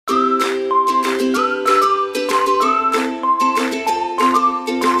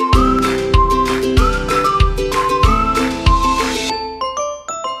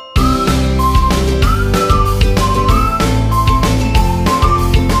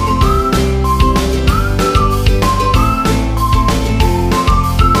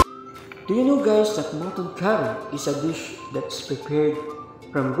curry is a dish that's prepared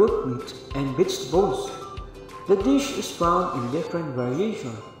from goat meat and vegetables. The dish is found in different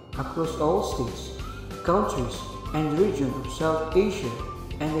variations across all states, countries, and regions of South Asia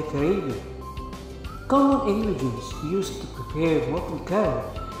and the Caribbean. Common ingredients used to prepare mutton curry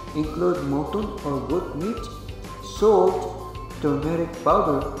include mutton or goat meat, salt, turmeric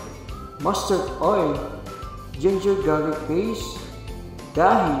powder, mustard oil, ginger garlic paste,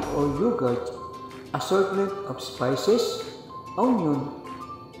 dahi or yogurt, assortment of spices, onion,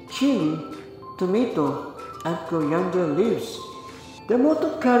 chili, tomato, and coriander leaves. The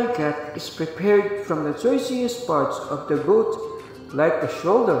mutton curry cut is prepared from the choicest parts of the goat like the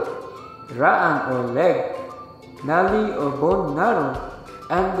shoulder, raan or leg, nali or bone marrow,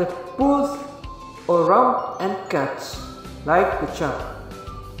 and the pulse or rump and cuts like the chop.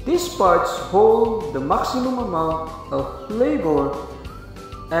 These parts hold the maximum amount of flavor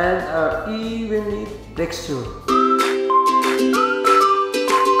and are evenly textured.